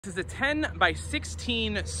This is a 10 by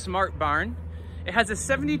 16 smart barn. It has a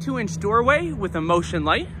 72-inch doorway with a motion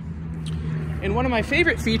light. And one of my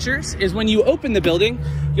favorite features is when you open the building,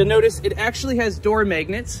 you'll notice it actually has door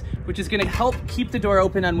magnets, which is gonna help keep the door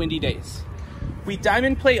open on windy days. We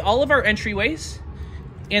diamond plate all of our entryways,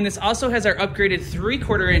 and this also has our upgraded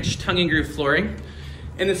 3/4 inch tongue and groove flooring.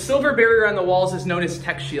 And the silver barrier on the walls is known as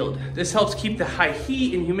Techshield. This helps keep the high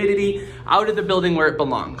heat and humidity out of the building where it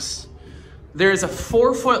belongs. There is a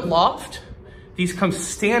 4-foot loft. These come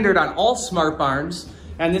standard on all smart barns,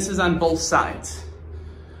 and this is on both sides.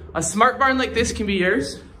 A smart barn like this can be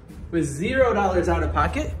yours with $0 out of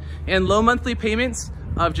pocket and low monthly payments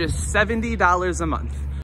of just $70 a month.